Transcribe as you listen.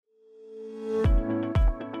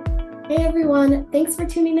Hey everyone, thanks for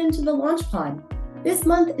tuning into the Launch Pod. This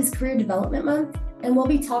month is Career Development Month, and we'll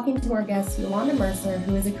be talking to our guest, Yolanda Mercer,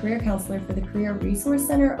 who is a career counselor for the Career Resource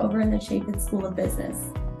Center over in the Chaifetz School of Business.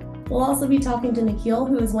 We'll also be talking to Nikhil,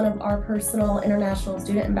 who is one of our personal international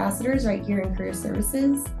student ambassadors right here in Career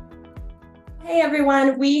Services. Hey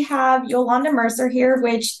everyone, we have Yolanda Mercer here,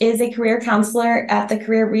 which is a career counselor at the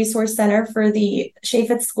Career Resource Center for the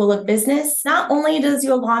Chaifetz School of Business. Not only does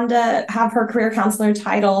Yolanda have her career counselor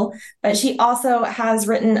title, but she also has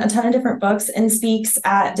written a ton of different books and speaks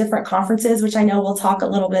at different conferences, which I know we'll talk a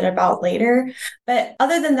little bit about later. But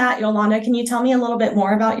other than that, Yolanda, can you tell me a little bit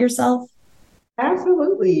more about yourself?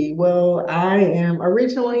 Absolutely. Well, I am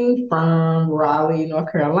originally from Raleigh,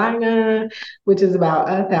 North Carolina, which is about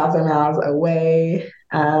 1,000 miles away.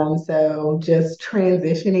 So just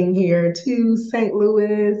transitioning here to St.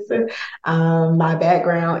 Louis. My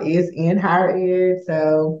background is in higher ed.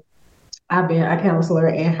 So I've been a counselor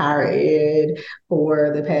in higher ed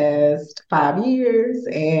for the past 5 years,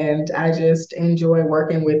 and I just enjoy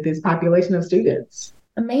working with this population of students.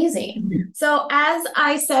 Amazing. So as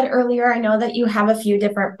I said earlier, I know that you have a few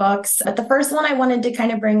different books, but the first one I wanted to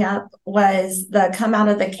kind of bring up was the Come Out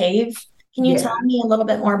of the Cave. Can you tell Yeah. me a little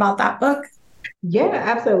bit more about that book? Yeah,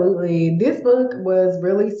 absolutely. This book was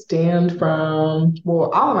really stemmed from, well,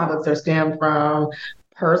 all of my books are stemmed from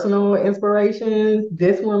personal inspirations.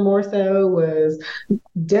 This one more so was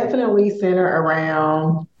definitely centered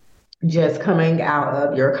around just coming out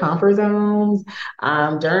of your comfort zones.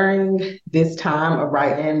 During this time of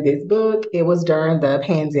writing this book, it was during the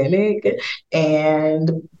pandemic.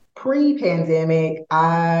 And pre-pandemic,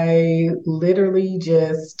 I literally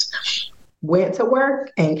just went to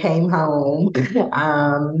work and came home.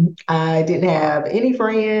 I didn't have any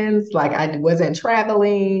friends, like I wasn't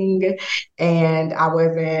traveling, and I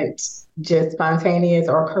wasn't just spontaneous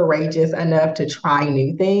or courageous enough to try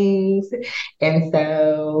new things. And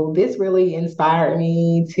so this really inspired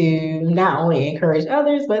me to not only encourage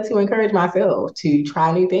others, but to encourage myself to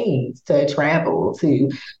try new things, to travel,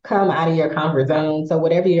 to come out of your comfort zone. So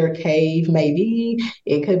whatever your cave may be,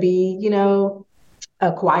 it could be,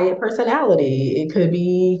 a quiet personality. It could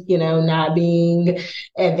be, not being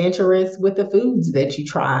adventurous with the foods that you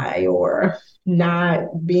try, or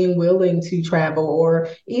not being willing to travel, or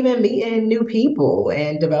even meeting new people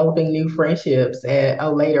and developing new friendships at a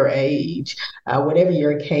later age. Whatever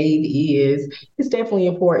your cave is, it's definitely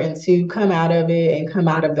important to come out of it and come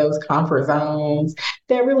out of those comfort zones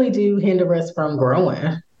that really do hinder us from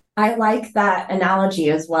growing. I like that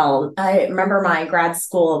analogy as well. I remember my grad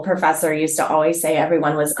school professor used to always say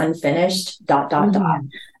everyone was unfinished, dot, dot, dot. Mhm.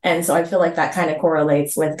 And so I feel like that kind of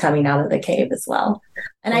correlates with coming out of the cave as well.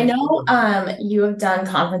 And I know Absolutely. you have done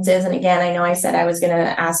conferences. And again, I know I said I was going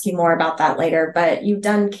to ask you more about that later, but you've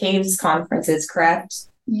done caves conferences, correct?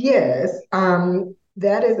 Yes,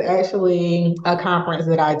 that is actually a conference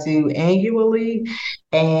that I do annually.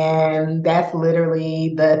 And that's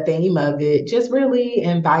literally the theme of it. Just really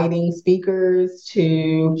inviting speakers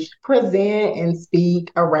to present and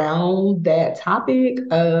speak around that topic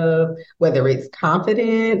of whether it's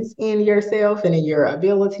confidence in yourself and in your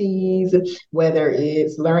abilities, whether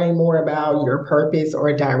it's learning more about your purpose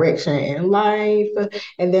or direction in life.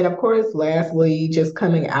 And then, of course, lastly, just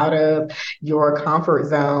coming out of your comfort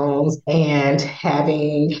zones and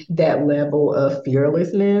having that level of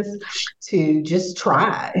fearlessness to just try,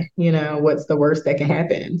 what's the worst that can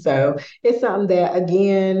happen. So it's something that,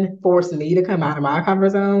 again, forced me to come out of my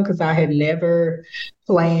comfort zone because I had never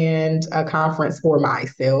planned a conference for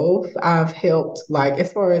myself. I've helped, like,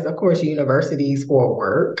 as far as, of course, universities for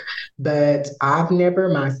work, but I've never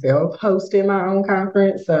myself hosted my own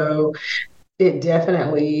conference. So it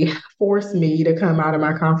definitely forced me to come out of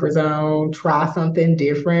my comfort zone, try something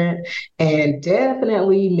different, and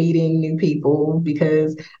definitely meeting new people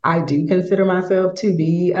because I do consider myself to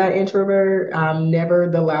be an introvert. I'm never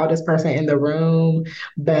the loudest person in the room,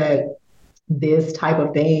 but this type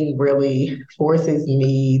of thing really forces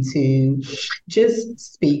me to just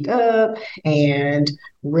speak up and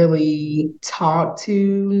really talk to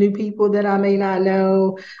new people that I may not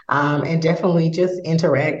know, and definitely just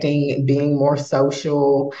interacting, being more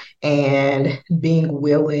social, and being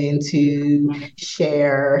willing to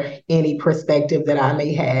share any perspective that I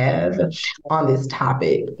may have on this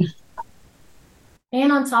topic.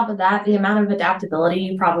 And on top of that, the amount of adaptability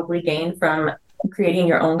you probably gain from creating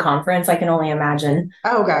your own conference, I can only imagine.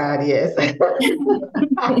 Oh God, yes.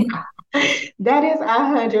 That is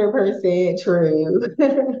 100% true.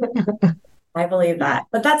 I believe that.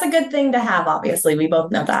 But that's a good thing to have, obviously. We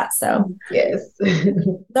both know that. Yes.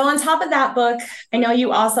 So on top of that book, I know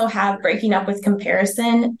you also have Breaking Up with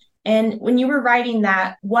Comparison. And when you were writing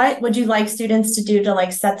that, what would you like students to do to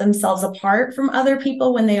like set themselves apart from other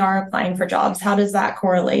people when they are applying for jobs? How does that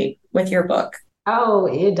correlate with your book? Oh,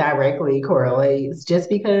 it directly correlates just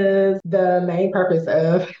because the main purpose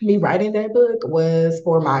of me writing that book was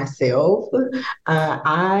for myself.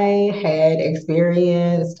 I had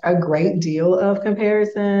experienced a great deal of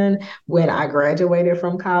comparison when I graduated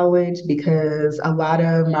from college because a lot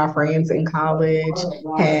of my friends in college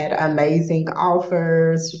had amazing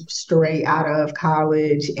offers straight out of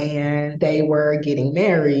college and they were getting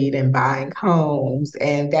married and buying homes.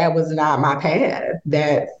 And that was not my path.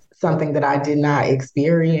 That's something that I did not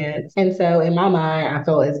experience. And so in my mind, I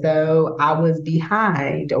felt as though I was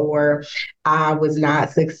behind or I was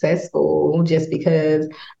not successful just because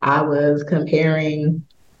I was comparing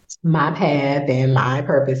my path and my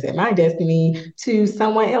purpose and my destiny to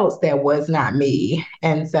someone else that was not me.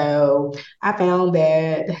 And so I found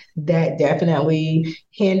that that definitely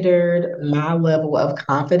hindered my level of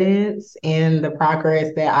confidence in the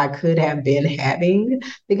progress that I could have been having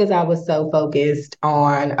because I was so focused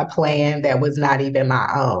on a plan that was not even my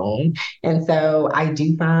own. And so I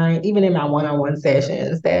do find, even in my one on one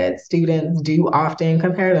sessions, that students do often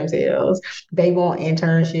compare themselves. They want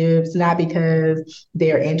internships, not because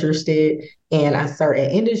they're interested in a certain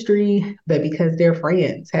industry, but because their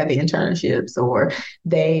friends have internships or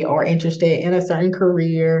they are interested in a certain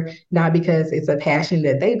career, not because it's a passion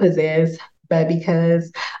that they possess, but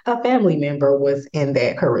because a family member was in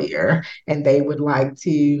that career and they would like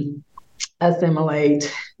to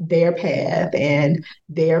assimilate their path and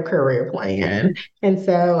their career plan. And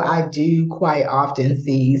so I do quite often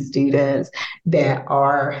see students that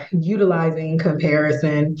are utilizing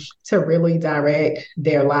comparison to really direct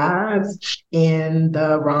their lives in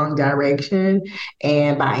the wrong direction.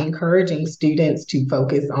 And by encouraging students to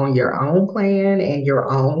focus on your own plan and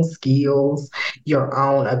your own skills, your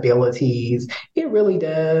own abilities, it really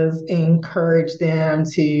does encourage them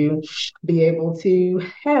to be able to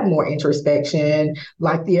have more introspection,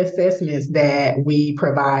 like the assessments that we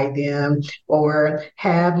provide them, or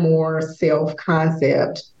have more self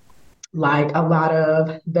concept like a lot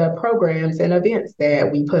of the programs and events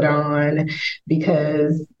that we put on,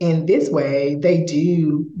 because in this way, they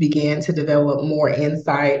do begin to develop more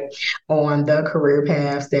insight on the career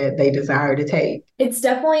paths that they desire to take. It's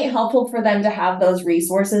definitely helpful for them to have those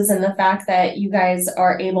resources, and the fact that you guys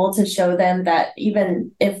are able to show them that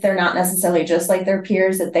even if they're not necessarily just like their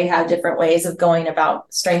peers, that they have different ways of going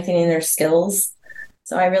about strengthening their skills.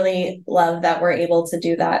 So I really love that we're able to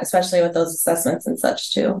do that, especially with those assessments and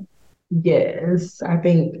such too. Yes, I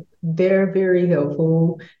think they're very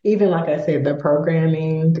helpful. Even like I said, the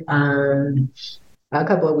programming. A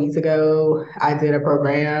couple of weeks ago, I did a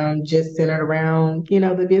program just centered around,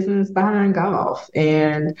 the business behind golf.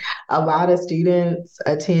 And a lot of students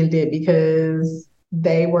attended because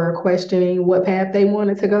they were questioning what path they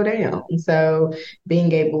wanted to go down. So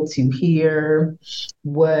being able to hear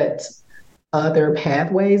what other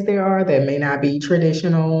pathways there are that may not be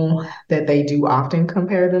traditional, that they do often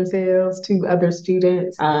compare themselves to other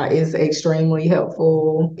students, is extremely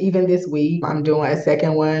helpful. Even this week, I'm doing a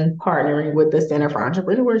second one, partnering with the Center for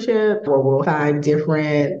Entrepreneurship, where we'll find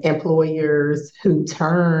different employers who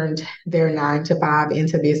turned their 9 to 5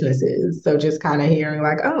 into businesses. So just kind of hearing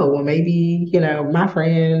like, oh, well, maybe, my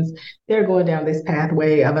friends, they're going down this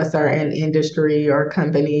pathway of a certain industry or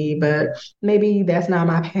company, but maybe that's not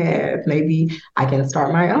my path. Maybe I can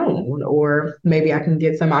start my own, or maybe I can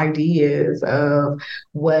get some ideas of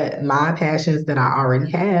what my passions that I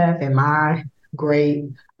already have and my great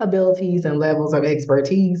abilities and levels of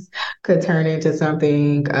expertise could turn into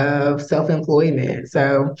something of self-employment.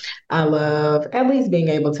 So I love at least being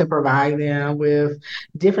able to provide them with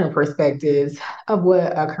different perspectives of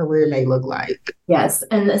what a career may look like. Yes.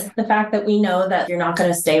 And the fact that we know that you're not going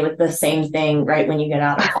to stay with the same thing right when you get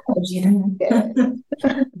out of college either.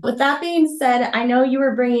 With that being said, I know you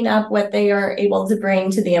were bringing up what they are able to bring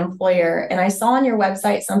to the employer. And I saw on your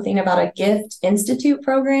website something about a Gift Institute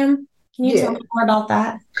program. Can you tell me more about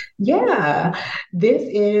that? Yeah, this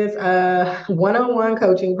is a one-on-one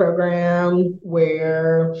coaching program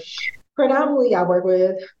where predominantly I work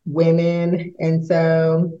with women. And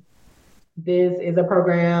so this is a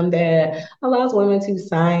program that allows women to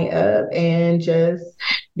sign up and just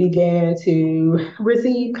began to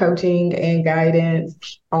receive coaching and guidance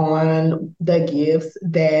on the gifts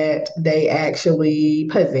that they actually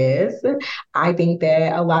possess. I think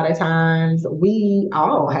that a lot of times we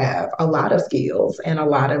all have a lot of skills and a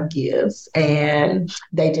lot of gifts, and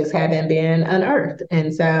they just haven't been unearthed.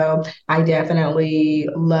 And so I definitely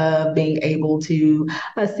love being able to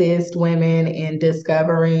assist women in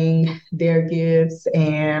discovering their gifts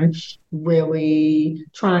and really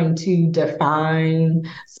trying to define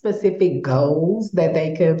specific goals that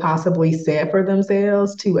they could possibly set for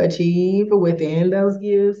themselves to achieve within those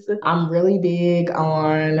gifts. I'm really big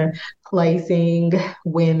on placing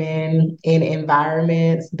women in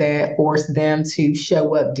environments that force them to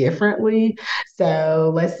show up differently.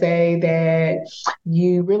 So let's say that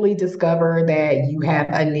you really discover that you have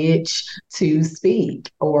a niche to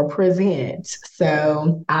speak or present.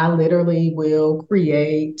 So I literally will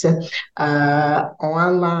create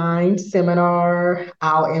online seminar.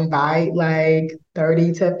 I'll invite like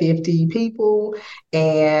 30 to 50 people,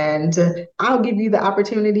 and I'll give you the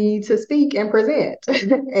opportunity to speak and present.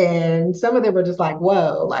 And some of them are just like,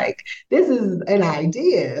 whoa, like this is an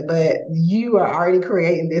idea, but you are already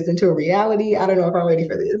creating this into a reality. I don't know if I'm ready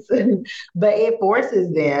for this. But it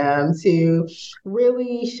forces them to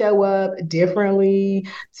really show up differently,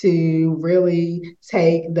 to really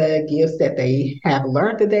take the gifts that they have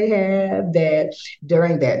learned that they have, that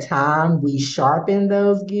during that time we sharpen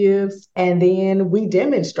those gifts and then we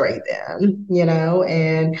demonstrate them,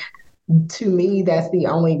 and to me, that's the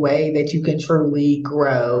only way that you can truly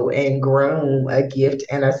grow and groom a gift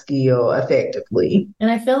and a skill effectively. And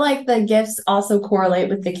I feel like the gifts also correlate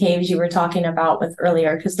with the caves you were talking about with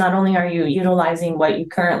earlier, because not only are you utilizing what you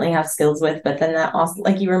currently have skills with, but then that also,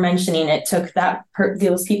 like you were mentioning, it took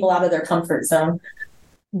those people out of their comfort zone.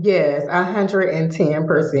 Yes,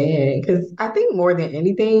 110%. Because I think more than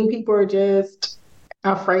anything, people are just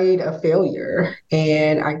afraid of failure.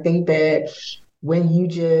 And I think that when you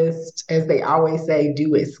just, as they always say,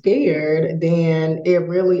 do it scared, then it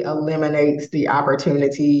really eliminates the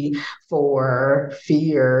opportunity for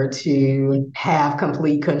fear to have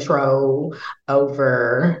complete control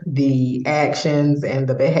over the actions and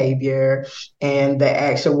the behavior and the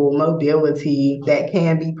actual mobility that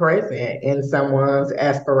can be present in someone's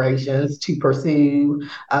aspirations to pursue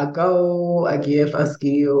a goal, a gift, a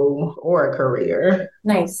skill, or a career.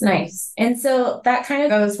 Nice, nice. And so that kind of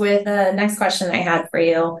goes with the next question I had for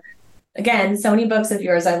you. Again, so many books of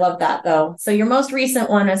yours. I love that though. So your most recent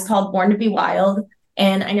one is called Born to Be Wild.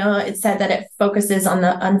 And I know it said that it focuses on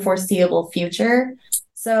the unforeseeable future.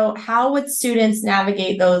 So how would students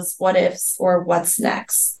navigate those what ifs or what's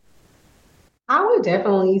next? I would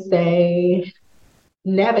definitely say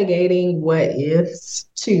navigating what ifs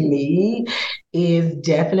to me is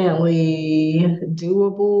definitely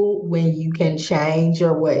doable when you can change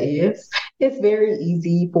your what ifs. It's very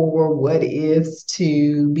easy for what ifs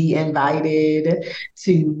to be invited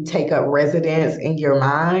to take up residence in your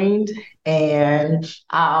mind. And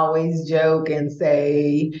I always joke and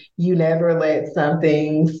say, you never let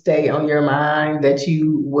something stay on your mind that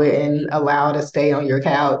you wouldn't allow to stay on your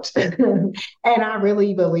couch. And I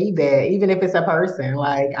really believe that, even if it's a person,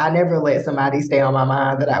 like I never let somebody stay on my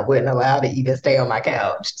mind that I wouldn't allow to even stay on my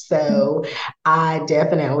couch. So I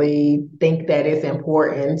definitely think that it's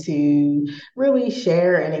important to really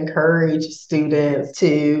share and encourage students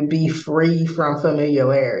to be free from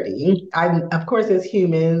familiarity. Of course, as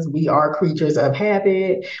humans, we are creatures of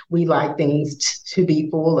habit. We like things to be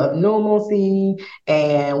full of normalcy,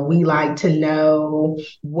 and we like to know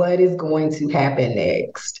what is going to happen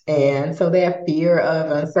next. And so that fear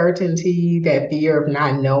of uncertainty, that fear of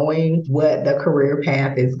not knowing what the career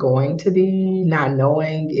path is going to be, not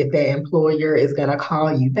knowing if that employer is going to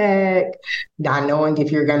call you back, not knowing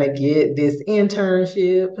if you're going to get this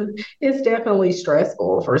internship, it's definitely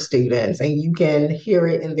stressful for students. And you can hear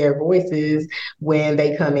it in their voices when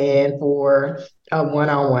they come in for a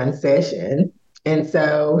one-on-one session. And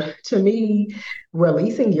so to me,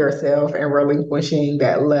 releasing yourself and relinquishing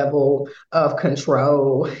that level of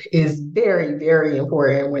control is very, very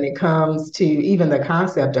important when it comes to even the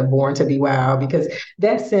concept of Born to Be Wild, because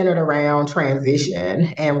that's centered around transition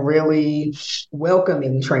and really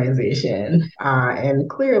welcoming transition. And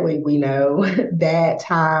clearly we know that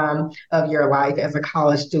time of your life as a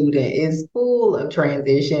college student is full of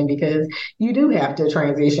transition, because you do have to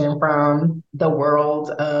transition from the world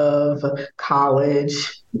of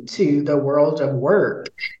college to the world of work.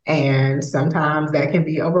 And sometimes that can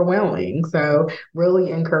be overwhelming. So,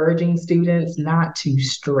 really encouraging students not to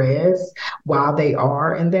stress while they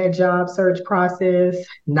are in that job search process,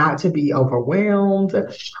 not to be overwhelmed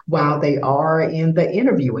while they are in the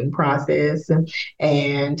interviewing process,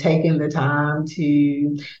 and taking the time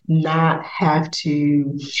to not have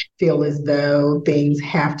to feel as though things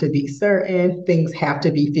have to be certain, things have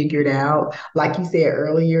to be figured out. Like you said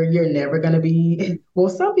earlier, you're never going to be, well,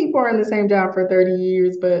 some people are in the same job for 30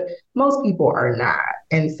 years, but most people are not.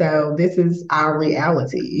 And so this is our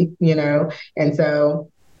reality. And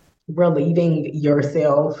so relieving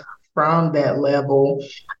yourself from that level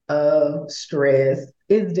of stress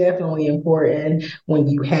is definitely important when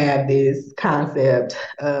you have this concept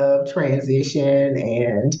of transition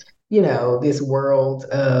and, this world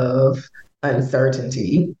of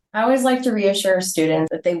uncertainty. I always like to reassure students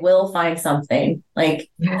that they will find something. Like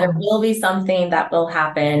there will be something that will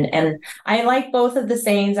happen. And I like both of the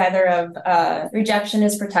sayings, either of rejection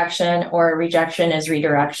is protection or rejection is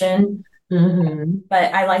redirection. Mm-hmm.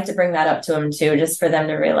 But I like to bring that up to them too, just for them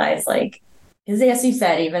to realize, like, because as you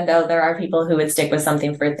said, even though there are people who would stick with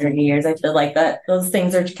something for 30 years, I feel like that those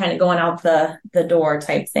things are kind of going out the door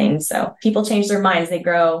type thing. So people change their minds. They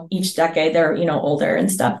grow each decade. They're, older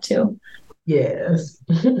and stuff too. Yes.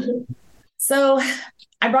 So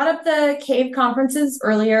I brought up the CAVE conferences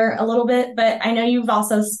earlier a little bit, but I know you've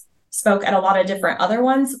also spoke at a lot of different other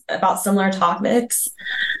ones about similar topics.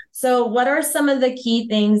 So what are some of the key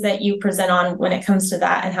things that you present on when it comes to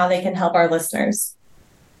that and how they can help our listeners?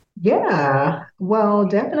 Yeah, well,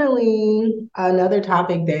 definitely another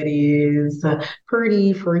topic that is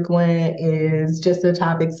pretty frequent is just a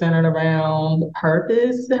topic centered around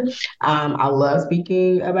purpose. I love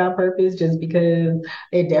speaking about purpose just because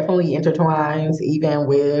it definitely intertwines even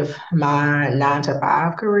with my 9 to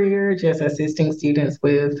 5 career, just assisting students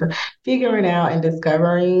with figuring out and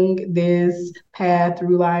discovering this path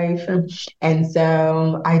through life. And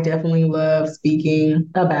so I definitely love speaking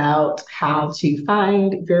about how to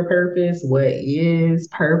find your purpose, what is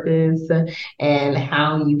purpose, and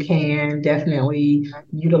how you can definitely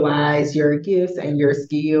utilize your gifts and your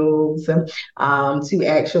skills to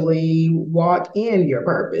actually walk in your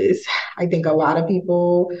purpose. I think a lot of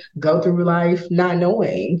people go through life not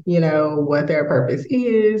knowing, what their purpose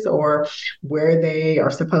is or where they are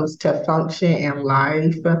supposed to function in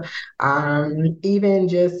life. Even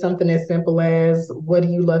just something as simple as what do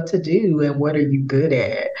you love to do and what are you good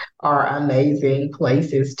at are amazing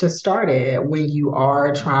places to start at when you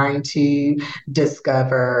are trying to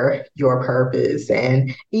discover your purpose.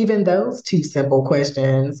 And even those two simple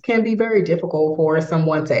questions can be very difficult for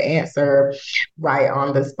someone to answer right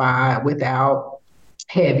on the spot without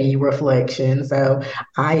heavy reflection. So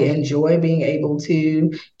I enjoy being able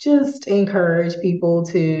to just encourage people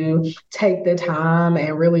to take the time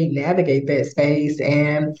and really navigate that space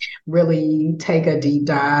and really take a deep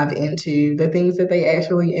dive into the things that they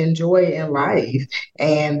actually enjoy in life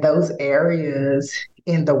and those areas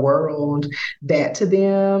in the world that to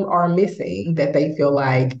them are missing, that they feel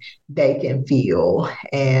like they can feel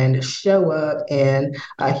and show up in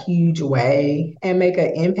a huge way and make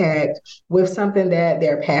an impact with something that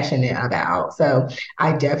they're passionate about. So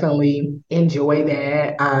I definitely enjoy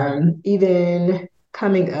that. Even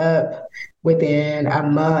coming up within a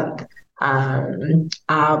month,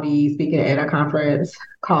 I'll be speaking at a conference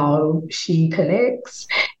called She Connects.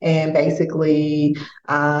 And basically,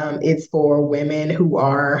 it's for women who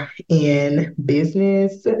are in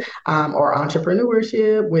business or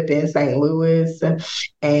entrepreneurship within St. Louis,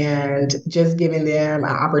 and just giving them an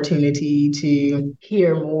opportunity to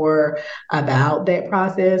hear more about that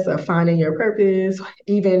process of finding your purpose,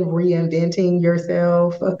 even reinventing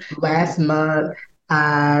yourself. Last month,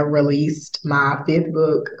 I released my 5th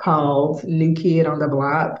book called New Kid on the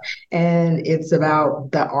Block. And it's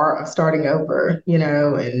about the art of starting over,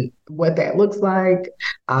 and what that looks like,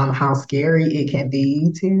 how scary it can be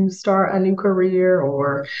to start a new career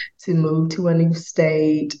or to move to a new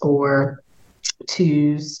state or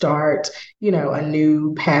to start, a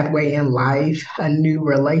new pathway in life, a new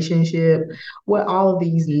relationship, what all of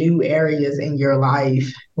these new areas in your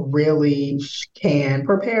life really can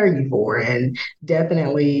prepare you for. And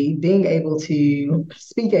definitely being able to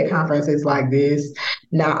speak at conferences like this,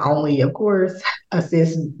 not only, of course,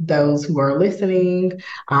 assist those who are listening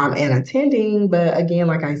and attending, but again,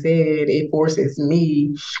 like I said, it forces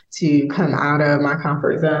me to come out of my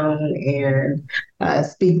comfort zone and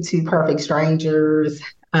speak to perfect strangers,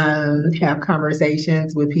 have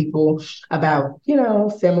conversations with people about,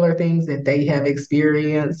 similar things that they have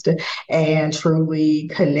experienced and truly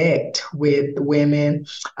connect with women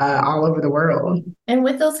all over the world. And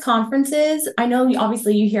with those conferences, I know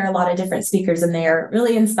obviously you hear a lot of different speakers and they're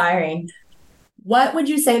really inspiring. What would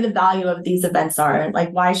you say the value of these events are?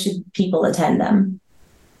 Like, why should people attend them?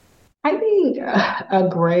 I think a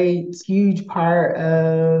great, huge part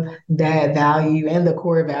of that value and the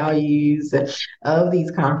core values of these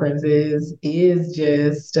conferences is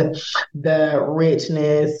just the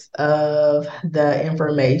richness of the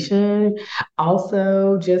information,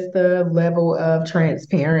 also just the level of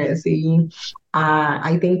transparency.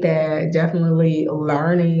 I think that definitely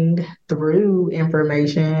learning through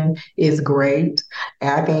information is great.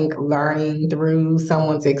 I think learning through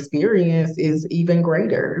someone's experience is even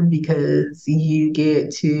greater because you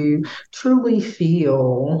get to truly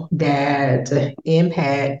feel that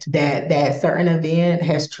impact that certain event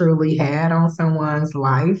has truly had on someone's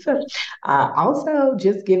life. Also,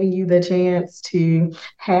 just giving you the chance to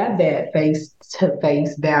have that face to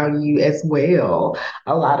face value as well.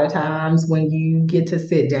 A lot of times when you get to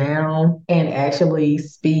sit down and actually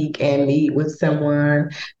speak and meet with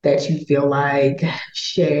someone that you feel like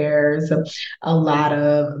shares a lot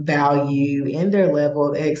of value in their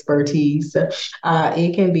level of expertise,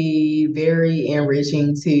 it can be very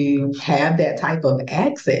enriching to have that type of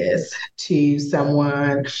access to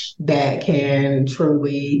someone that can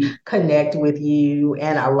truly connect with you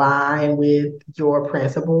and align with your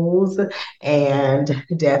principles and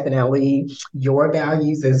definitely your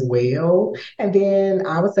values as well. And then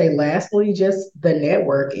I would say, lastly, just the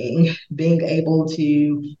networking, being able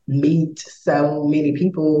to meet so many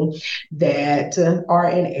people that are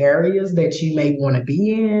in areas that you may want to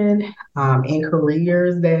be in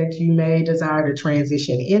careers that you may desire to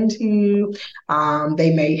transition into.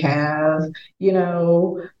 They may have,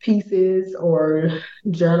 pieces or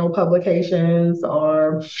journal publications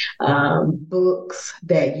or books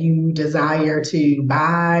that you desire to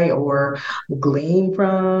buy or glean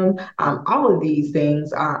from. All of these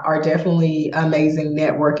things are definitely amazing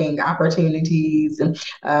networking opportunities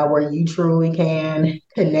where you truly can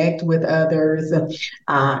connect with others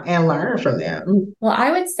and learn from them. Well,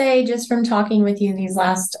 I would say just from talking with you these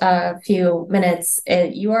last few minutes,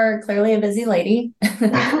 you are clearly a busy lady.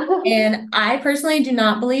 And I personally do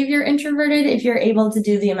not believe you're introverted if you're able to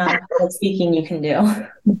do the amount of public speaking you can do.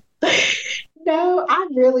 No, I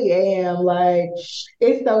really am. Like,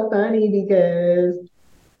 it's so funny because,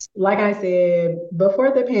 like I said,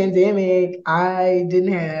 before the pandemic, I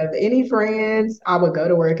didn't have any friends. I would go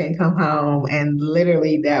to work and come home, and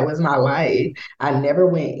literally that was my life. I never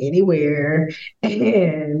went anywhere.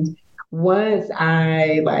 And once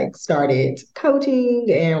I started coaching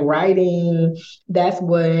and writing, that's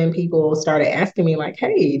when people started asking me like,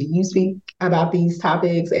 "Hey, do you speak about these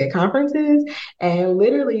topics at conferences?" And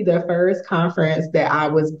literally the first conference that I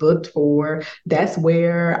was booked for, that's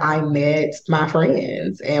where I met my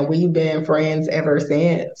friends, and we've been friends ever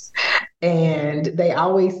since. And they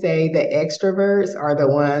always say that extroverts are the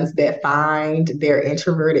ones that find their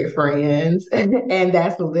introverted friends. And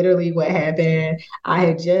that's literally what happened. I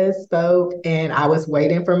had just spoke and I was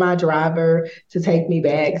waiting for my driver to take me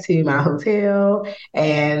back to my hotel.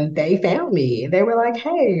 And they found me. They were like,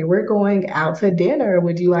 "Hey, we're going out to dinner.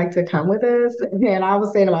 Would you like to come with us?" And I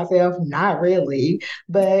was saying to myself, not really.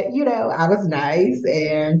 But, I was nice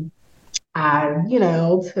and I,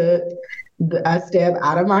 took a step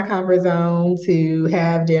out of my comfort zone to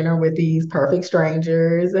have dinner with these perfect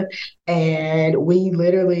strangers. And we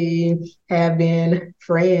literally have been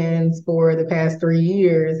friends for the past 3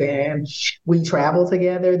 years and we traveled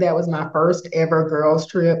together. That was my first ever girls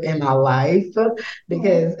trip in my life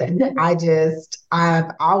because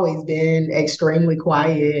I've always been extremely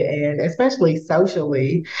quiet and especially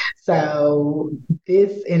socially. So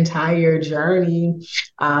this entire journey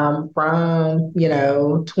from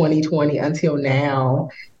 2020 until now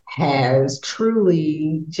has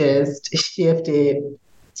truly just shifted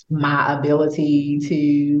my ability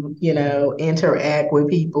to, interact with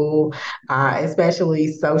people,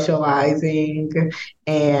 especially socializing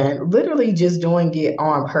and literally just doing it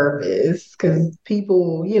on purpose. Because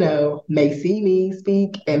people, may see me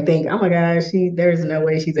speak and think, "Oh my gosh, there's no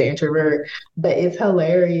way she's an introvert." But it's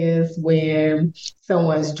hilarious when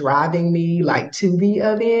someone's driving me to the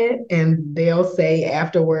event and they'll say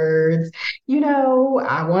afterwards,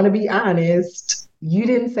 "I want to be honest. You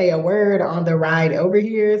didn't say a word on the ride over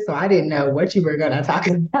here, so I didn't know what you were going to talk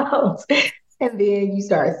about." And then you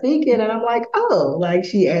start speaking, and I'm like, oh, like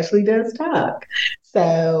she actually does talk.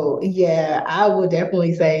 So, yeah, I would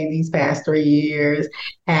definitely say these past 3 years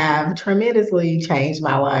have tremendously changed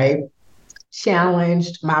my life,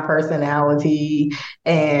 challenged my personality,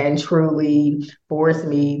 and truly forced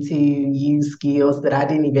me to use skills that I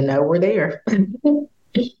didn't even know were there.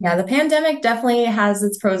 Yeah, the pandemic definitely has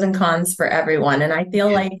its pros and cons for everyone. And I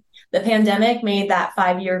feel like the pandemic made that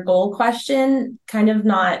 5-year goal question kind of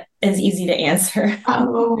not as easy to answer.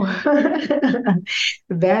 Oh,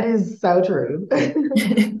 that is so true.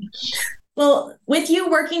 Well, with you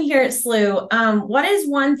working here at SLU, what is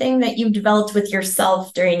one thing that you've developed with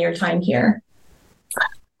yourself during your time here?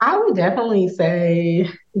 I would definitely say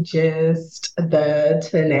just the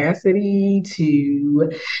tenacity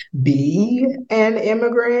to be an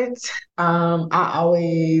immigrant. I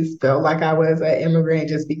always felt like I was an immigrant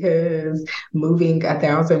just because moving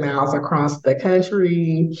 1,000 miles across the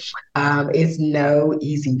country is no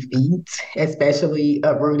easy feat, especially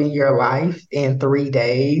uprooting your life in 3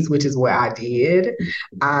 days, which is what I did.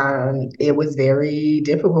 It was very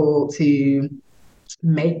difficult to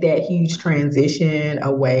make that huge transition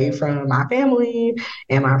away from my family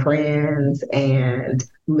and my friends and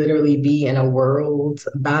literally be in a world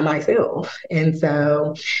by myself. And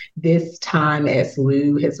so this time at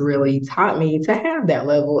SLU has really taught me to have that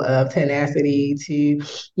level of tenacity, to,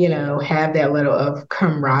 have that level of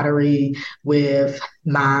camaraderie with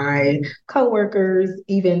my coworkers,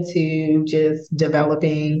 even to just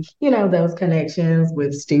developing, those connections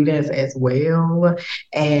with students as well,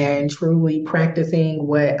 and truly practicing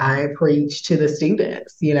what I preach to the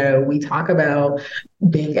students. We talk about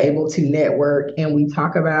being able to network, and we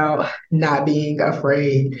talk about not being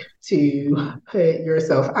afraid to put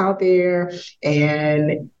yourself out there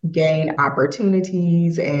and gain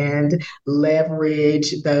opportunities and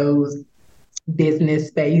leverage those business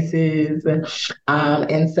spaces.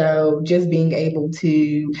 And so just being able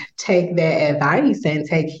to take that advice and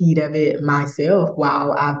take heed of it myself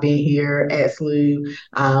while I've been here at SLU,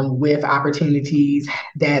 with opportunities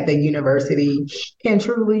that the university can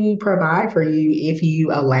truly provide for you if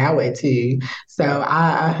you allow it to. So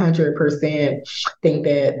I 100% think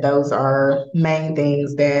that those are main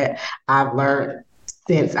things that I've learned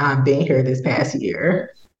since I've been here this past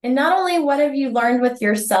year. And not only what have you learned with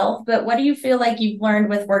yourself, but what do you feel like you've learned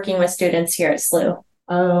with working with students here at SLU?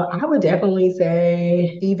 I would definitely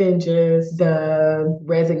say even just the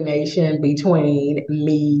resignation between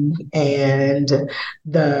me and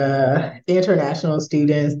the international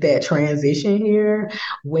students that transition here.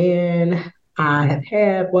 When I have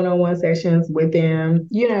had one-on-one sessions with them,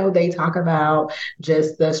 they talk about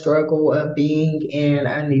just the struggle of being in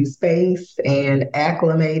a new space and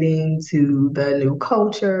acclimating to the new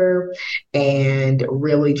culture and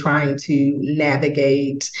really trying to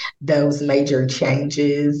navigate those major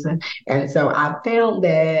changes. And so I found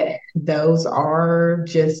that those are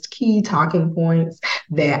just key talking points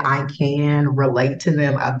that I can relate to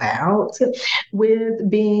them about with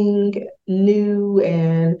being new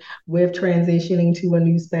and with transitioning to a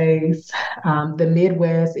new space. The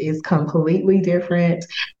Midwest is completely different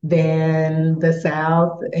than the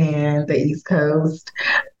South and the East Coast.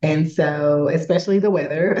 And so, especially the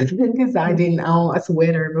weather, because I didn't own a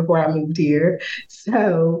sweater before I moved here.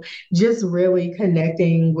 So, just really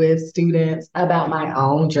connecting with students about my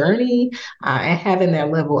own journey, and having that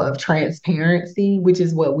level of transparency, which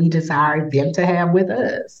is what we desire them to have with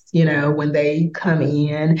us. When they come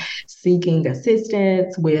in seeking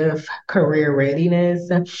assistance with career readiness,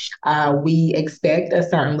 we expect a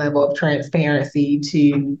certain level of transparency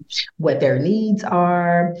to what their needs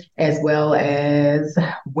are, as well as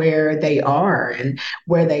where they are and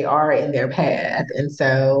where they are in their path. And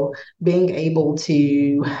so being able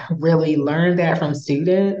to really learn that from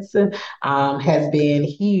students has been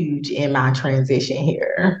huge in my transition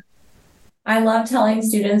here. I love telling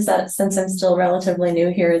students that since I'm still relatively new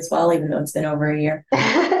here as well, even though it's been over a year,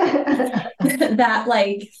 that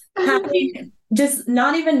like having just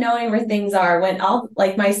not even knowing where things are when I'll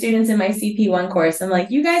like my students in my CP1 course, I'm like,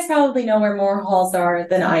 you guys probably know where more halls are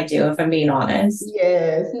than I do, if I'm being honest.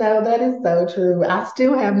 Yes, no, that is so true. I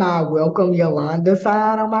still have my welcome Yolanda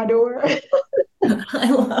sign on my door. I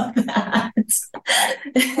love that.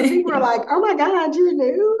 People are like, oh my God, you're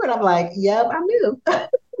new. And I'm like, yep, I'm new.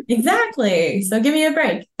 Exactly. So give me a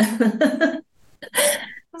break.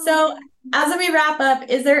 So as we wrap up,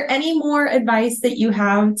 is there any more advice that you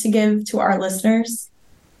have to give to our listeners?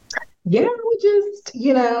 Yeah, I would just,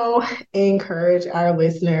 encourage our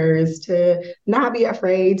listeners to not be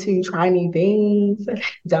afraid to try new things.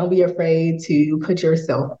 Don't be afraid to put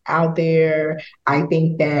yourself out there. I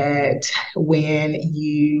think that when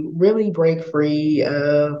you really break free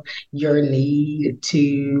of your need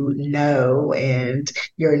to know and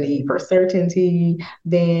your need for certainty,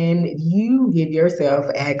 then you give yourself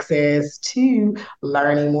access to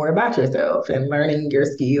learning more about yourself and learning your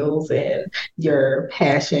skills and your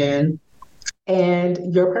passion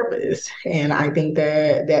and your purpose. And I think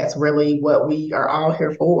that that's really what we are all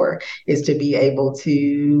here for, is to be able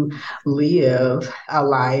to live a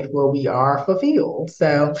life where we are fulfilled.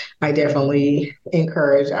 So I definitely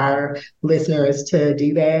encourage our listeners to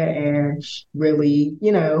do that and really,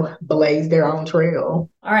 blaze their own trail.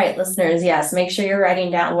 All right, listeners, yes, make sure you're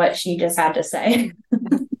writing down what she just had to say.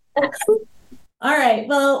 All right.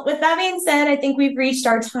 Well, with that being said, I think we've reached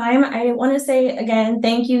our time. I want to say again,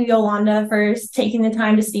 thank you, Yolanda, for taking the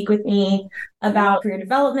time to speak with me about career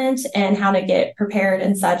development and how to get prepared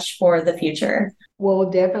and such for the future. Well,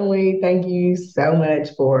 definitely thank you so much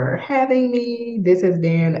for having me. This has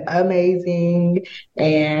been amazing,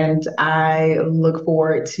 and I look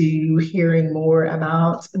forward to hearing more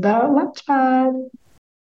about the lunch pod.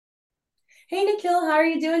 Hey, Nikhil, how are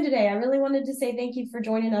you doing today? I really wanted to say thank you for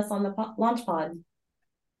joining us on the Launch Pod.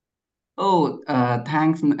 Oh,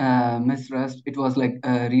 thanks, Miss Rust. It was like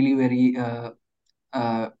really very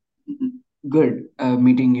uh, good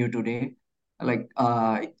meeting you today. Like,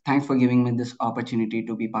 thanks for giving me this opportunity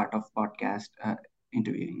to be part of podcast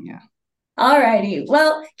interviewing. Yeah. All righty.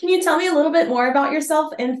 Well, can you tell me a little bit more about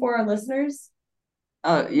yourself and for our listeners?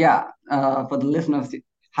 Yeah. For the listeners,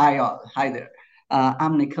 hi all. Hi there.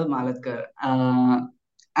 I'm Nikhil Michalski. I'm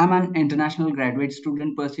an international graduate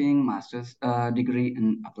student pursuing master's degree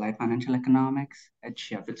in applied financial economics at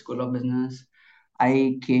Chaifetz School of Business.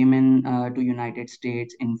 I came in to United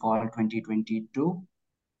States in fall 2022.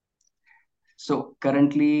 So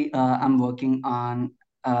currently, I'm working on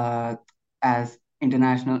as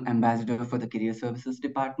international ambassador for the career services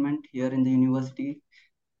department here in the university.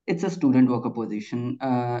 It's a student worker position.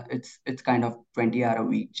 It's kind of 20-hour a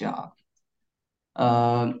week job.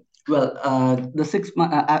 Uh, the 6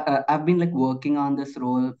 month I've been like working on this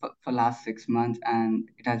role for last 6 months, and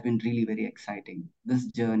it has been really very exciting. This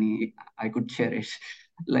journey I could cherish.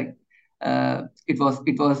 Like it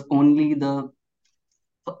was only the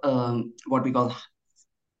what we call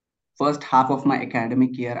first half of my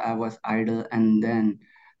academic year I was idle, and then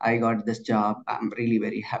I got this job. I'm really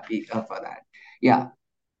very happy for that. Yeah.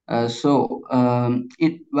 In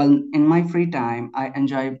my free time, I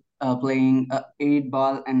enjoy playing 8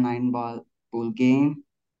 ball and 9 ball pool game.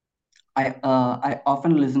 I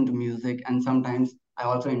often listen to music, and sometimes I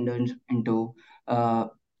also indulge into uh,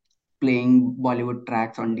 playing Bollywood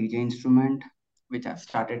tracks on DJ instrument, which I've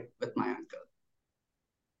started with my uncle.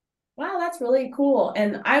 Wow, that's really cool.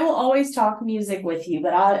 And I will always talk music with you,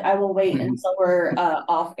 but I will wait until we're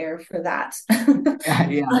off air for that.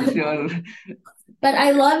 Yeah, sure. But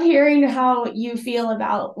I love hearing how you feel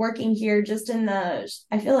about working here just in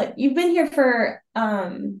I feel like you've been here for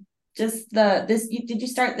did you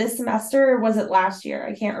start this semester or was it last year?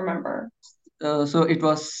 I can't remember. So it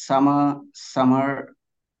was summer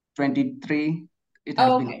 23. It has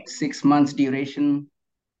been Okay. like 6 months duration.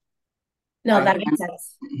 No, that makes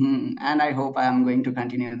sense. And I hope I am going to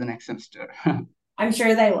continue the next semester. I'm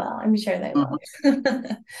sure they will. I'm sure they will.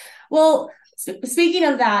 Well, speaking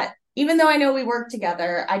of that, even though I know we work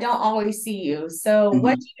together, I don't always see you. So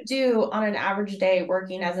what do you do on an average day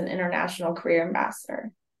working as an international career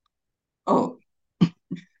ambassador? Oh,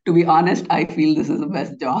 to be honest, I feel this is the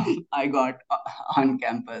best job I got on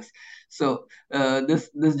campus. So this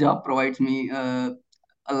job provides me a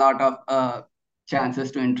lot of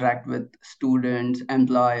chances to interact with students,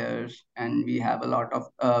 employers, and we have a lot of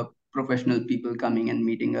professional people coming and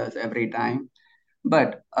meeting us every time.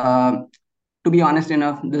 But to be honest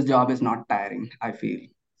enough, this job is not tiring. I feel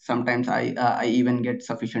sometimes I even get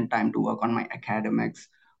sufficient time to work on my academics,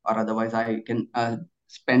 or otherwise I can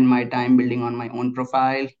spend my time building on my own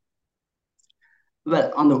profile.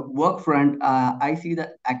 Well, on the work front, I see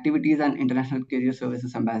the activities and international career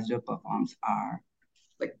services ambassador performs are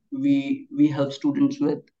like we help students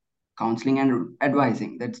with counseling and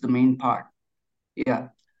advising. That's the main part. Yeah.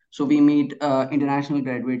 So we meet international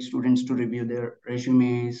graduate students to review their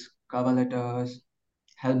resumes, cover letters,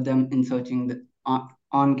 help them in searching the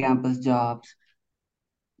on-campus jobs.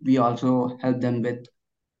 We also help them with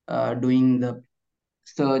doing the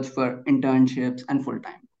search for internships and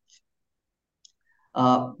full-time.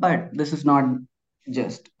 But this is not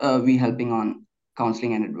just we helping on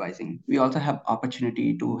counseling and advising. We also have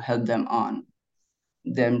opportunity to help them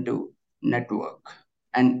to network.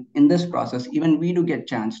 And in this process, even we do get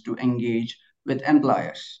chance to engage with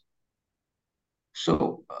employers.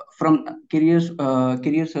 So from career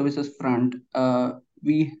services front,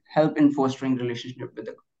 we help in fostering relationship with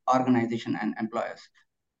the organization and employers.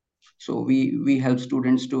 So we help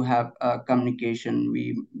students to have communication.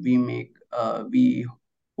 We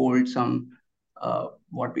hold some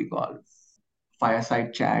what we call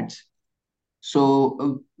fireside chats.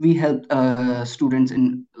 So we help students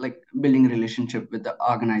in like building relationship with the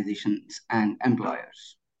organizations and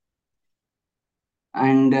employers.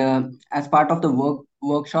 And as part of the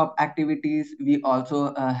workshop activities, we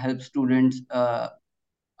also help students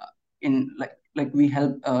in like we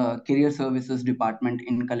help career services department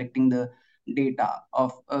in collecting the data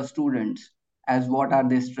of students as what are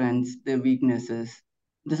their strengths, their weaknesses.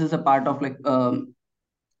 This is a part of like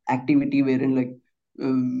activity wherein like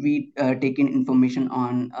we take in information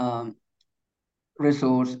on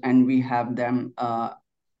resource, and we have the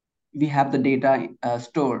data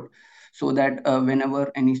stored, so that whenever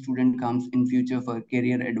any student comes in future for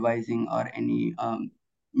career advising or any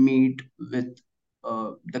meet with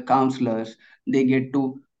the counselors, they get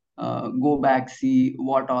to go back, see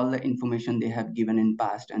what all the information they have given in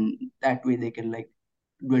past, and that way they can like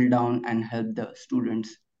drill down and help the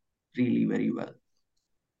students really very well.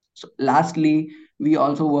 So lastly, we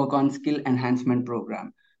also work on skill enhancement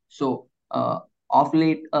program. So of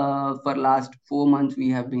late, for last 4 months, we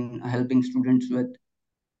have been helping students with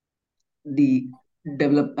the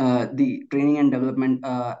the training and development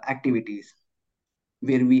activities,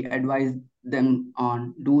 where we advise them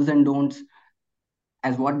on do's and don'ts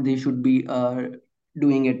as what they should be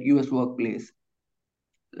doing at US workplace,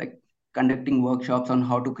 like conducting workshops on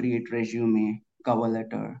how to create resume, cover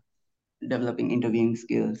letter, developing interviewing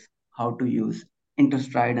skills, how to use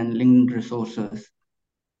Interstride and LinkedIn resources,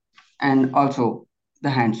 and also the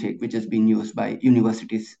handshake, which has been used by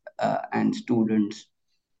universities and students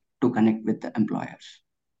to connect with the employers.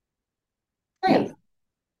 Nice. Yeah.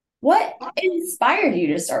 What inspired you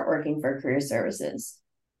to start working for career services?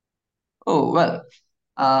 Oh, well,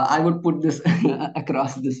 I would put this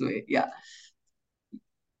across this way. Yeah.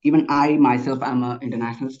 Even I myself am an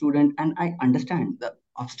international student, and I understand the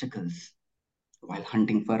obstacles while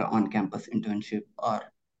hunting for an on-campus internship or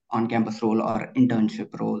on-campus role or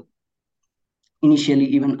internship role. Initially,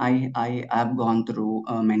 even I have gone through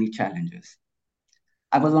many challenges.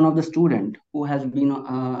 I was one of the student who has been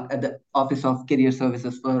at the Office of Career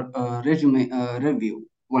Services for resume review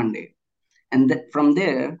one day. And from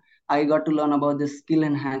there, I got to learn about this skill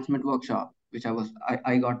enhancement workshop, which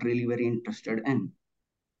I got really very interested in.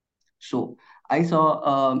 So I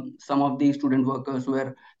saw some of the student workers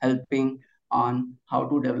were helping on how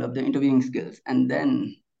to develop the interviewing skills. And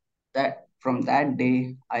then that from that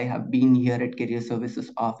day, I have been here at Career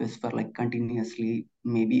Services office for like continuously,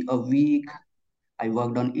 maybe a week. I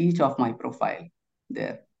worked on each of my profile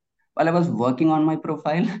there. While I was working on my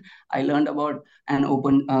profile, I learned about an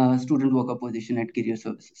open student worker position at Career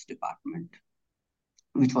Services Department,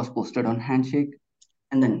 which was posted on Handshake.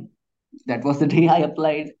 And then that was the day I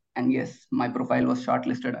applied. And yes, my profile was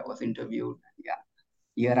shortlisted. I was interviewed. Yeah,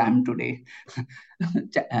 here I am today,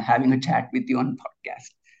 having a chat with you on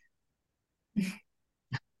podcast.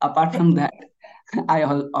 Apart from that, I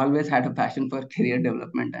always had a passion for career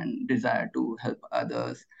development and desire to help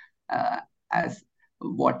others as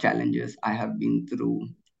what challenges I have been through,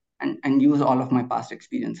 and use all of my past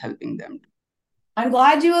experience helping them. I'm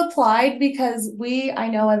glad you applied, because I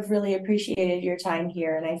know I've really appreciated your time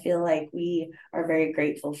here, and I feel like we are very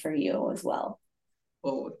grateful for you as well.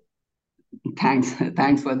 Oh, thanks.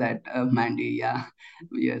 Thanks for that, Mandy. Yeah,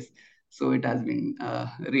 yes. So it has been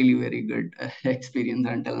really very good experience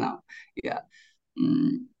until now. Yeah.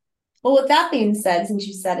 Mm. Well, with that being said, since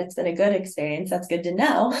you said it's been a good experience, that's good to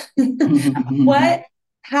know. What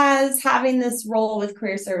has having this role with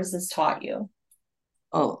career services taught you?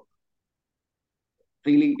 Oh,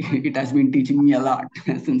 really, it has been teaching me a lot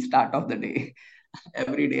since start of the day.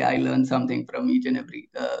 Every day I learn something from each and every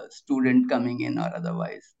student coming in, or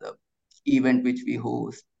otherwise the event which we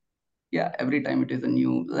host. Yeah, every time it is a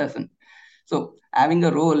new lesson. So having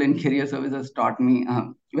a role in career services taught me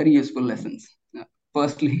very useful lessons.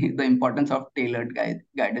 Firstly, the importance of tailored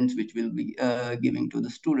guidance which we'll be giving to the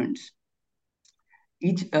students.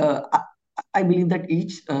 I believe that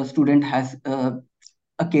each student has a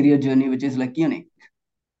career journey which is like unique.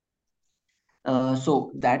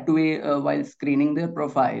 So that way, while screening their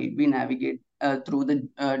profile, we navigate through the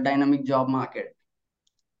dynamic job market.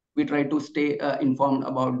 we try to stay informed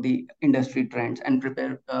about the industry trends and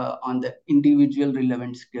prepare on the individual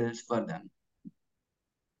relevant skills for them.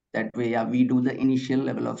 That way, yeah, we do the initial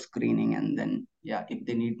level of screening, and then yeah, if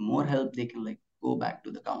they need more help, they can like go back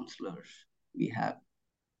to the counselors. We have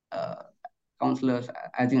uh, counselors,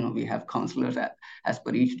 as you know, we have counselors as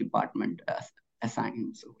per each department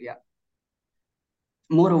assigned. So yeah.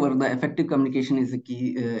 Moreover, the effective communication is the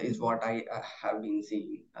key, is what I have been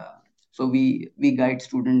seeing. So we guide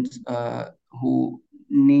students who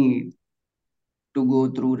need to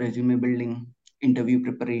go through resume building, interview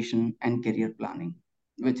preparation, and career planning,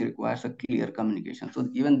 which requires a clear communication. So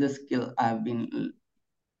even this skill I've been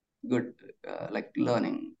good like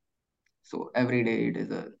learning. So every day it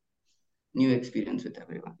is a new experience with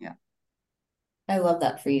everyone. Yeah. I love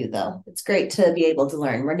that for you, though. It's great to be able to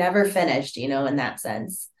learn. We're never finished, in that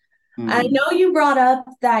sense. I know you brought up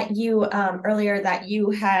that you earlier that you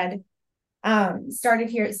had started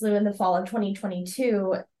here at SLU in the fall of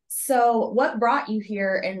 2022. So what brought you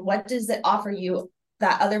here and what does it offer you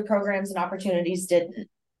that other programs and opportunities didn't?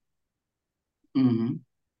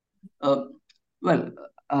 Uh, well,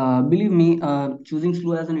 believe me, choosing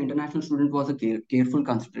SLU as an international student was a careful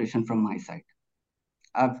consideration from my side.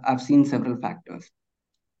 I've seen several factors.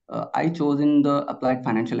 I chose in the Applied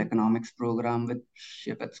Financial Economics program with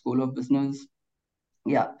Chaifetz School of Business.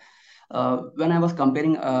 Yeah. When I was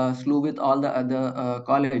comparing SLU with all the other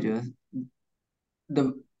colleges,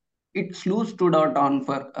 the SLU stood out on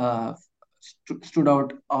stood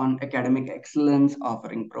out on academic excellence,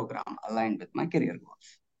 offering program aligned with my career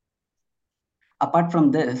goals. Apart from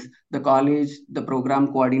this, the college, the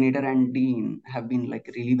program coordinator and dean have been like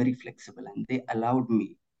really very flexible, and they allowed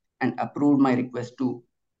me and approved my request to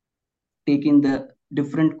take in the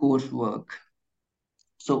different coursework.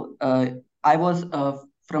 So I was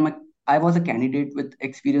I was a candidate with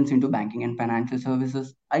experience into banking and financial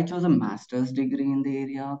services. I chose a master's degree in the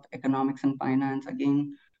area of economics and finance.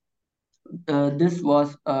 Again, this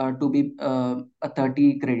was to be a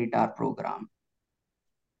 30 credit hour program,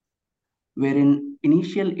 wherein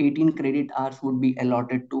initial 18 credit hours would be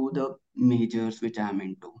allotted to the majors which I'm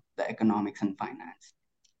into, the economics and finance.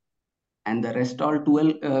 And the rest all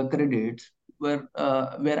 12 credits were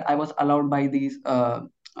where I was allowed by these by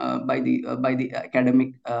the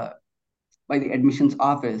academic by the admissions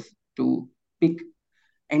office to pick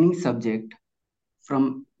any subject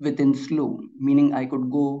from within SLU, meaning I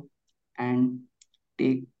could go and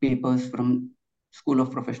take papers from School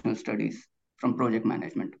of Professional Studies, from project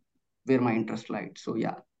management, where my interest lied. So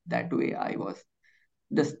yeah, that way I was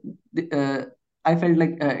this. I felt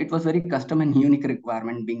like it was very custom and unique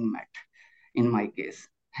requirement being met in my case.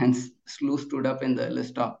 Hence, SLU stood up in the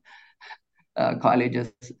list of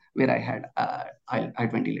colleges where I had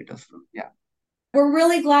I-20 letters from. Yeah. We're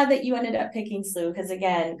really glad that you ended up picking SLU because,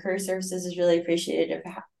 again, Career Services is really appreciative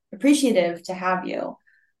to have you.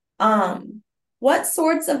 What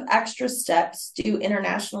sorts of extra steps do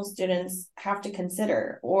international students have to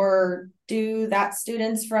consider, or do that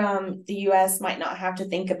students from the U.S. might not have to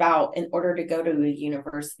think about in order to go to a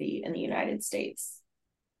university in the United States?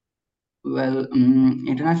 Well,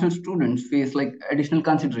 international students face like additional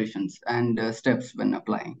considerations and steps when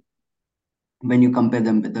applying, when you compare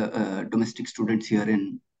them with the domestic students here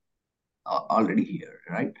in already here,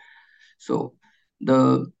 right? So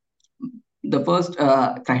the first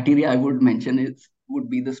criteria I would mention would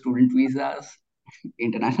be the student visas.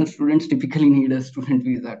 International students typically need a student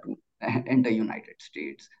visa to enter United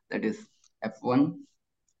States, that is F1.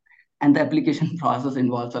 And the application process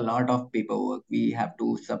involves a lot of paperwork. We have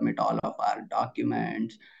to submit all of our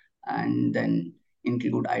documents and then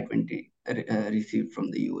include I-20 received from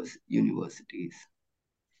the US universities.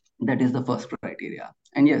 That is the first criteria.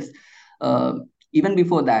 And yes, even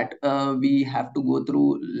before that, we have to go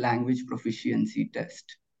through language proficiency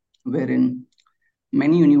test, wherein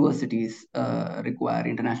many universities require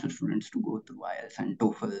international students to go through IELTS and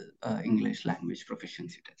TOEFL English language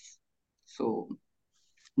proficiency tests. So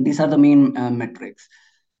these are the main metrics.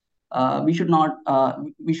 We should not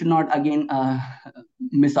again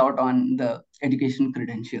miss out on the education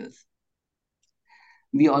credentials.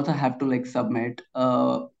 We also have to like submit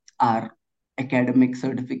our academic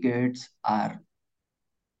certificates, our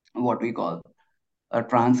what we call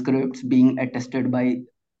transcripts being attested by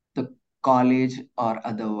the college or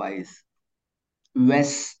otherwise.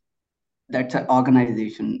 WES, that's an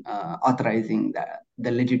organization authorizing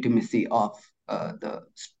the legitimacy of the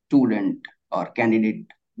student or candidate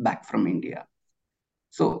back from India.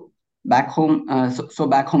 So back home, so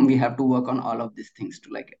back home we have to work on all of these things to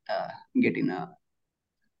like get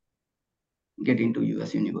into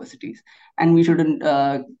US universities, and we shouldn't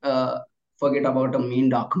forget about a main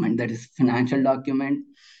document, that is financial document.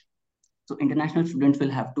 So international students will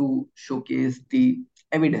have to showcase the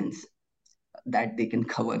evidence that they can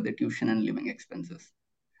cover the tuition and living expenses.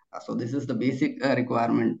 So this is the basic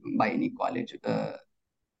requirement by any college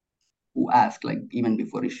who ask, like, even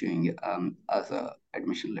before issuing as a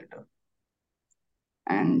admission letter.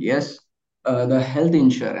 And yes, the health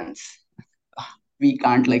insurance, we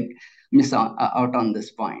can't like miss out on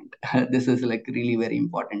this point. This is like really very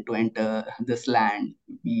important. To enter this land,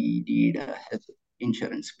 we need a health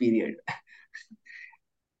insurance period.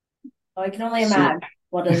 Oh, I can only So imagine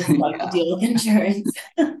what is like to yeah, deal with insurance.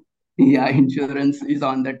 yeah, insurance is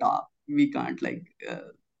on the top. We can't like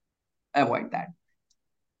avoid that.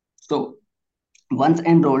 So once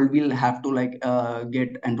enrolled, we'll have to like get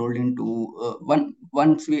enrolled into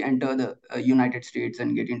once we enter the United States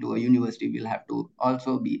and get into a university, we'll have to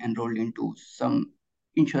also be enrolled into some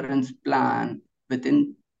insurance plan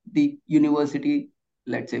within the university.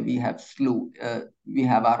 Let's say we have we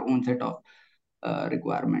have our own set of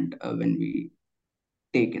requirement. When we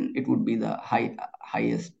taken, it would be the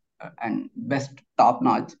highest and best top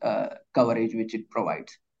notch coverage which it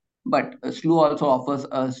provides. But SLU also offers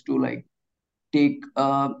us to like take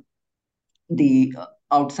the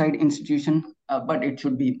outside institution, but it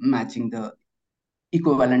should be matching the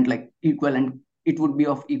equivalent. It would be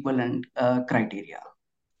of equivalent criteria.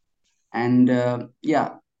 And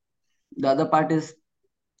yeah, the other part is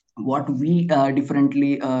what we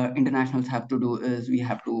differently internationals have to do is we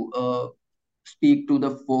have to speak to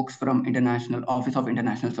the folks from International Office of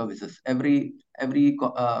International Services. Every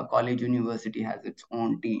college university has its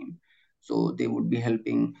own team, so they would be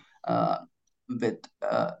helping uh, with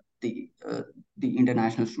the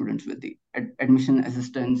international students with the admission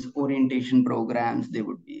assistance, orientation programs. They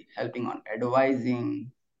would be helping on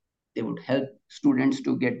advising. They would help students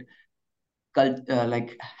to get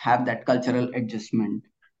like have that cultural adjustment,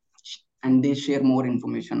 and they share more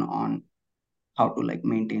information on how to like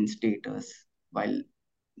maintain status while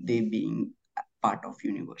they being part of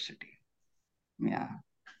university. Yeah.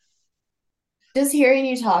 Just hearing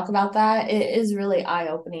you talk about that, it is really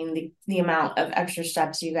eye-opening, the amount of extra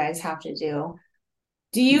steps you guys have to do.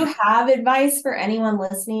 Do you have advice for anyone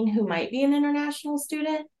listening who might be an international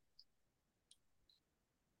student?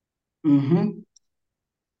 Mm-hmm.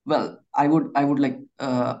 Well, I would like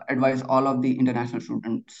advise all of the international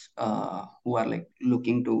students who are like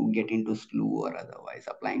looking to get into SLU or otherwise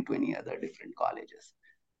applying to any other different colleges.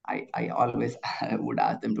 I always would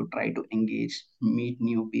ask them to try to engage, meet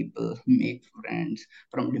new people, make friends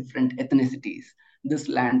from different ethnicities. This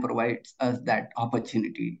land provides us that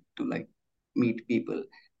opportunity to like meet people,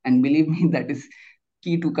 and believe me, that is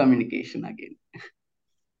key to communication again.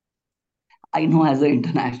 I know as an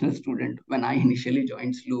international student, when I initially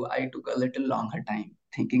joined SLU, I took a little longer time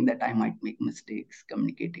thinking that I might make mistakes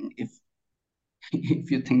communicating. If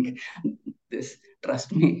if you think this,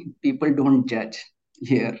 trust me, people don't judge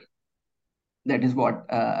here. That is what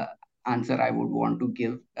answer I would want to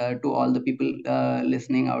give to all the people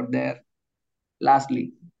listening out there.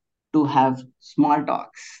 Lastly, to have small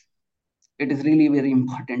talks. It is really very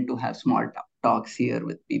important to have small talks here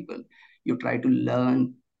with people. You try to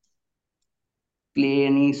learn, play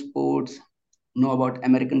any sports, know about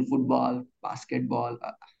American football, basketball,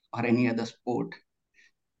 or any other sport.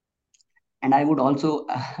 And I would also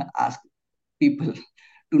ask people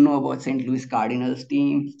to know about St. Louis Cardinals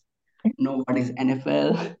team, know what is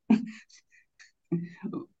NFL,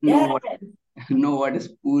 know Yeah, what know what is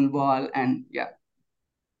pool ball, and yeah,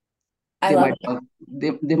 I they love might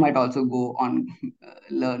it. they might also go on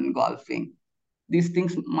learn golfing. These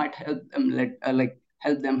things might help them like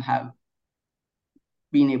help them have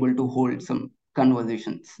been able to hold some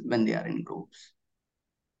conversations when they are in groups.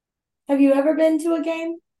 Have you ever been to a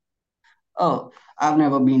game? Oh, I've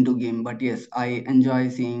never been to game, but yes, I enjoy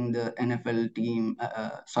seeing the NFL team.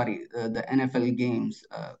 The NFL games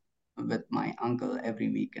with my uncle every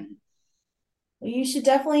weekend. Well, you should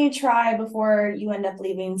definitely try before you end up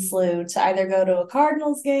leaving SLU to either go to a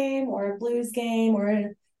Cardinals game or a Blues game or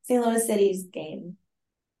a St. Louis City's game.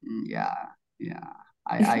 Yeah, yeah.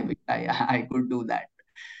 I wish I could do that.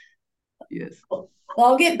 Yes. Well,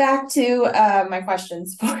 I'll get back to my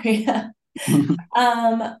questions for you.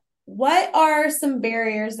 Um, what are some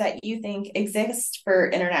barriers that you think exist for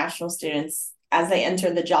international students as they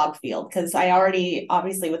enter the job field? Because I already,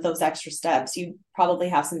 obviously, with those extra steps, you probably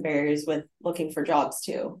have some barriers with looking for jobs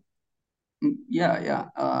too. Yeah, yeah.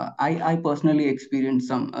 I personally experienced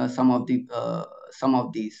some of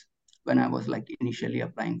these when I was like initially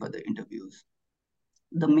applying for the interviews.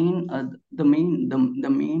 The main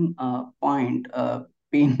point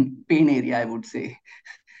pain area, I would say,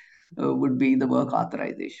 would be the work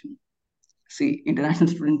authorization. See, international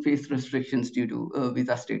students face restrictions due to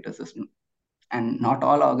visa statuses, and not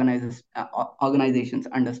all organizations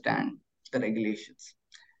understand the regulations,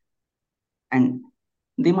 and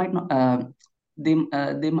they might not. Due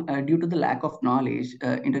to the lack of knowledge,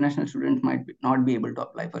 international students might not be able to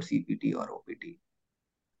apply for CPT or OPT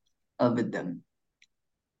with them.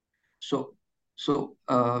 So, so,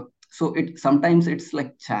 uh, so it sometimes it's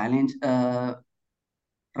like challenge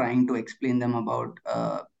trying to explain them about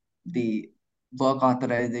the work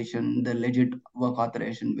authorization, the legit work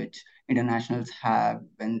authorization which internationals have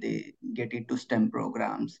when they get into STEM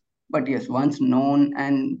programs. But yes, once known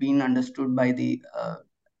and being understood by the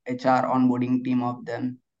HR onboarding team of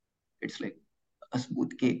them, it's like a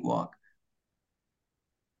smooth cakewalk.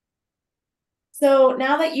 So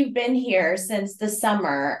now that you've been here since the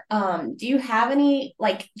summer, do you have any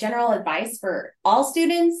like general advice for all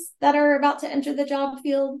students that are about to enter the job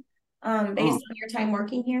field based on your time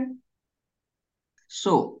working here?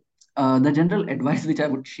 So the general advice which I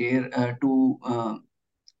would share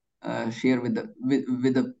share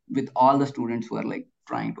with all the students who are like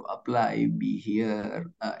trying to apply, be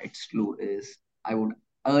here at SLU is I would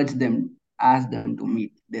urge them, ask them to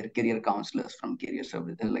meet their career counselors from career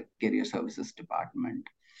services department.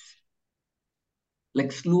 Like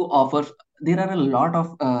SLU offers, there are a lot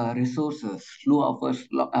of resources. SLU offers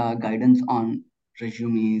guidance on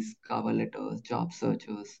resumes, cover letters, job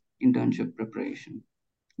searches, internship preparation.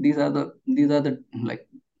 These are the like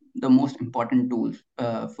the most important tools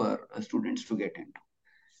for students to get into,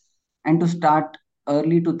 and to start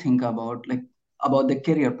early to think about about the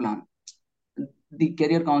career plan. The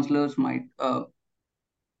career counselors might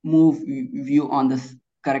move you on this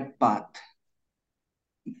correct path.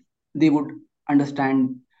 They would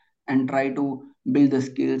understand and try to build the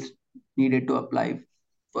skills needed to apply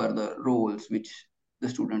for the roles which the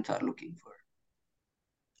students are looking for.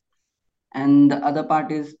 And the other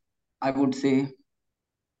part is, I would say,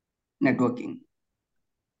 networking.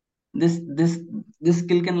 This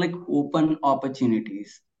skill can like open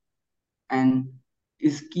opportunities and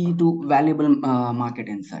is key to valuable market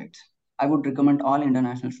insights. I would recommend all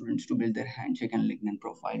international students to build their handshake and LinkedIn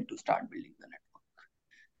profile to start building the network.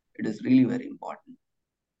 It is really very important.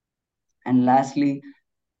 And lastly,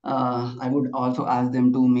 I would also ask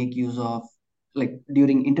them to make use of, like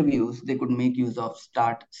during interviews, they could make use of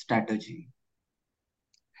START strategy.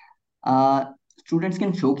 Uh, Students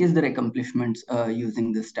can showcase their accomplishments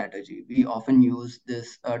using this strategy. We often use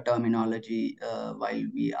this terminology while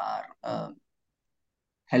we are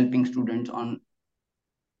helping students on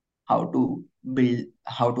how to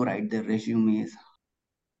how to write their resumes,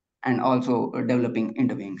 and also developing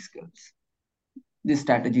interviewing skills. This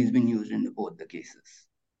strategy has been used in both the cases.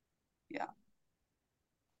 Yeah.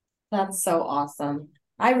 That's so awesome.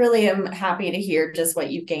 I really am happy to hear just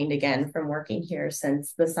what you've gained again from working here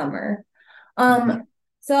since the summer.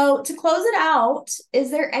 So to close it out,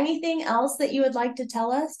 is there anything else that you would like to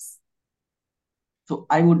tell us? So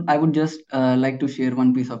I would just like to share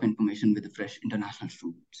one piece of information with the fresh international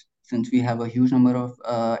students. Since we have a huge number of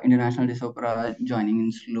international disopera joining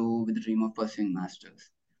in SLU with the dream of pursuing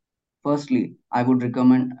masters. Firstly, I would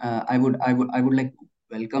recommend, I would like to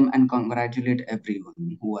welcome and congratulate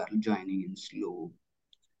everyone who are joining in SLU.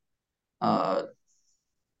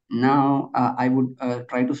 Now, I would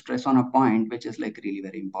try to stress on a point which is like really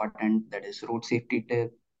very important, that is road safety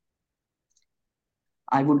tip.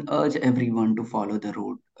 I would urge everyone to follow the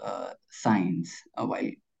road signs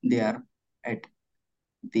while they are at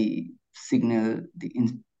the signal, the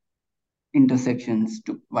intersections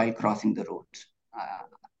while crossing the roads.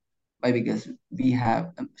 Why? Because we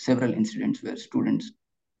have several incidents where students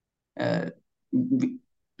uh,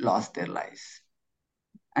 lost their lives.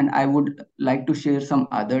 And I would like to share some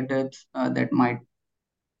other tips that might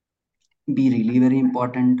be really very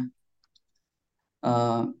important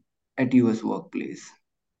uh, at US workplace.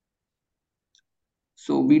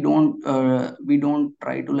 So we don't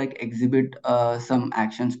try to like exhibit some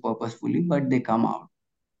actions purposefully, but they come out.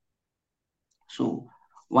 So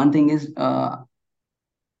one thing is,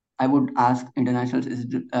 I would ask internationals is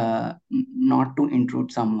not to intrude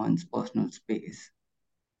someone's personal space,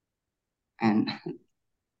 and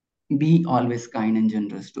be always kind and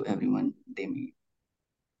generous to everyone they meet.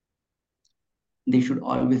 They should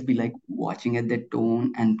always be like watching at their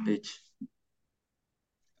tone and pitch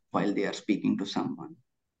while they are speaking to someone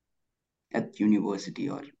at university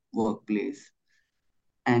or workplace.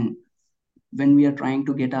 And when we are trying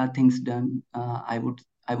to get our things done, I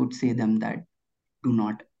would say them that do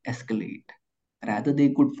not escalate. Rather, they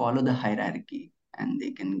could follow the hierarchy and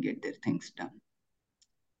they can get their things done.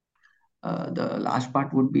 The last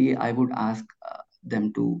part would be I would ask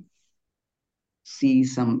them to see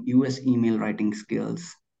some US email writing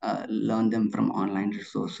skills, learn them from online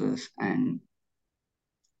resources, and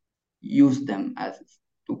use them as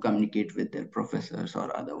to communicate with their professors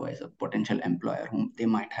or otherwise a potential employer whom they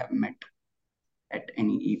might have met at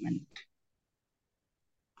any event.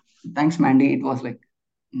 Thanks, Mandy. It was like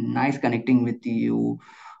nice connecting with you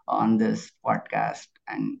on this podcast,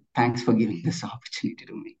 and thanks for giving this opportunity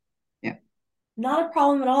to me. Yeah. Not a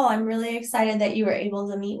problem at all. I'm really excited that you were able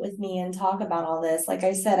to meet with me and talk about all this. Like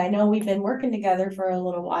I said, I know we've been working together for a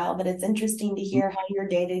little while, but it's interesting to hear how your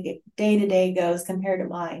day-to-day goes compared to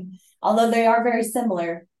mine. Although they are very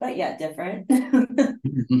similar, but yet different.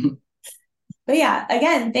 But yeah,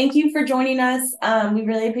 again, thank you for joining us. We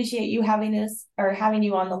really appreciate you having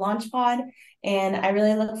you on the Launch Pod. And I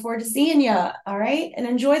really look forward to seeing you. All right. And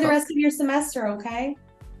enjoy the rest of your semester. Okay.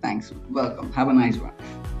 Thanks. Welcome. Have a nice one.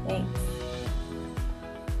 Thanks.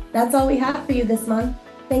 That's all we have for you this month.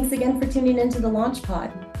 Thanks again for tuning into the Launch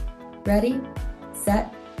Pod. Ready,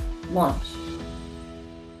 set, launch.